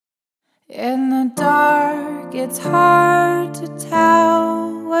In the dark, it's hard to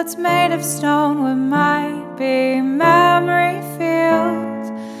tell what's made of stone, what might be memory feels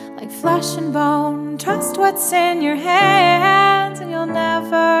like flesh and bone. Trust what's in your hands and you'll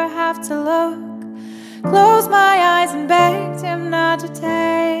never have to look. Closed my eyes and begged him not to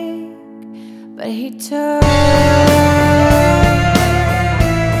take, but he took.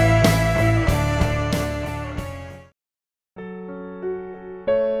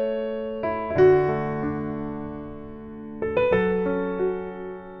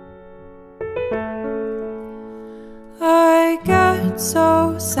 I get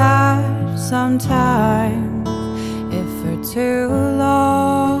so sad sometimes if for too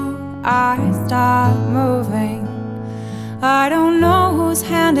long I stop moving. I don't know whose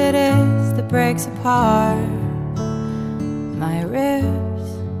hand it is that breaks apart my ribs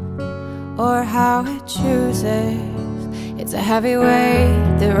or how it chooses. It's a heavy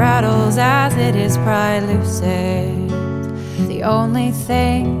weight that rattles as it is pried lucid. The only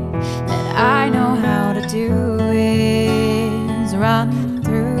thing that I know how to do is run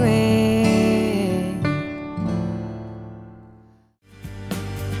through it.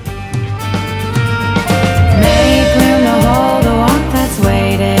 Make room to hold the warmth that's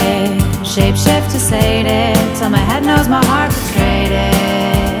waited. Shape-shift to sated till my head knows my heart betrayed it.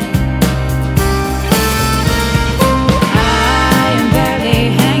 I am barely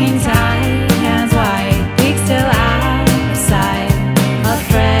hanging tight, hands wide, peak still out of sight.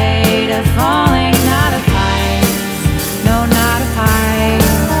 Afraid of falling, not of heights, no, not of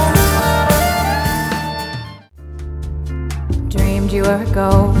heights. Dreamed you were a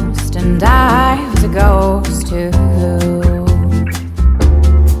ghost and I was a ghost too.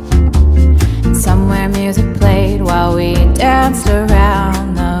 And somewhere music played while we danced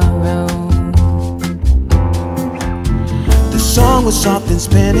around the room. The song was soft in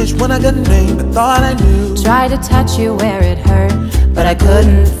Spanish when I got a name I thought I knew. Tried to touch you where it hurt, but I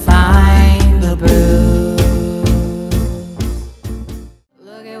couldn't find the bruise.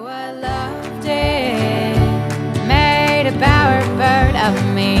 Look at what love did, made a bowered bird of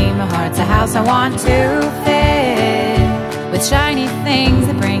me. My heart's a house I want to fit, with shiny things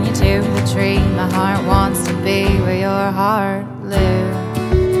that bring you to the tree. My heart wants to be where your heart lives.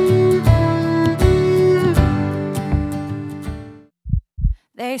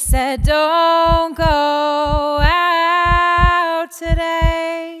 They said don't go out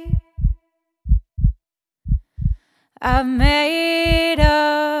today. I've made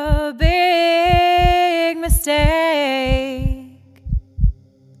a big mistake.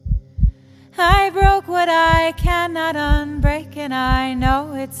 I broke what I cannot unbreak, and I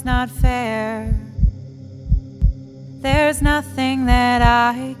know it's not fair. There's nothing that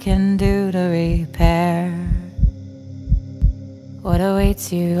I can do to repair what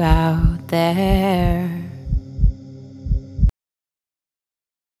awaits you out there.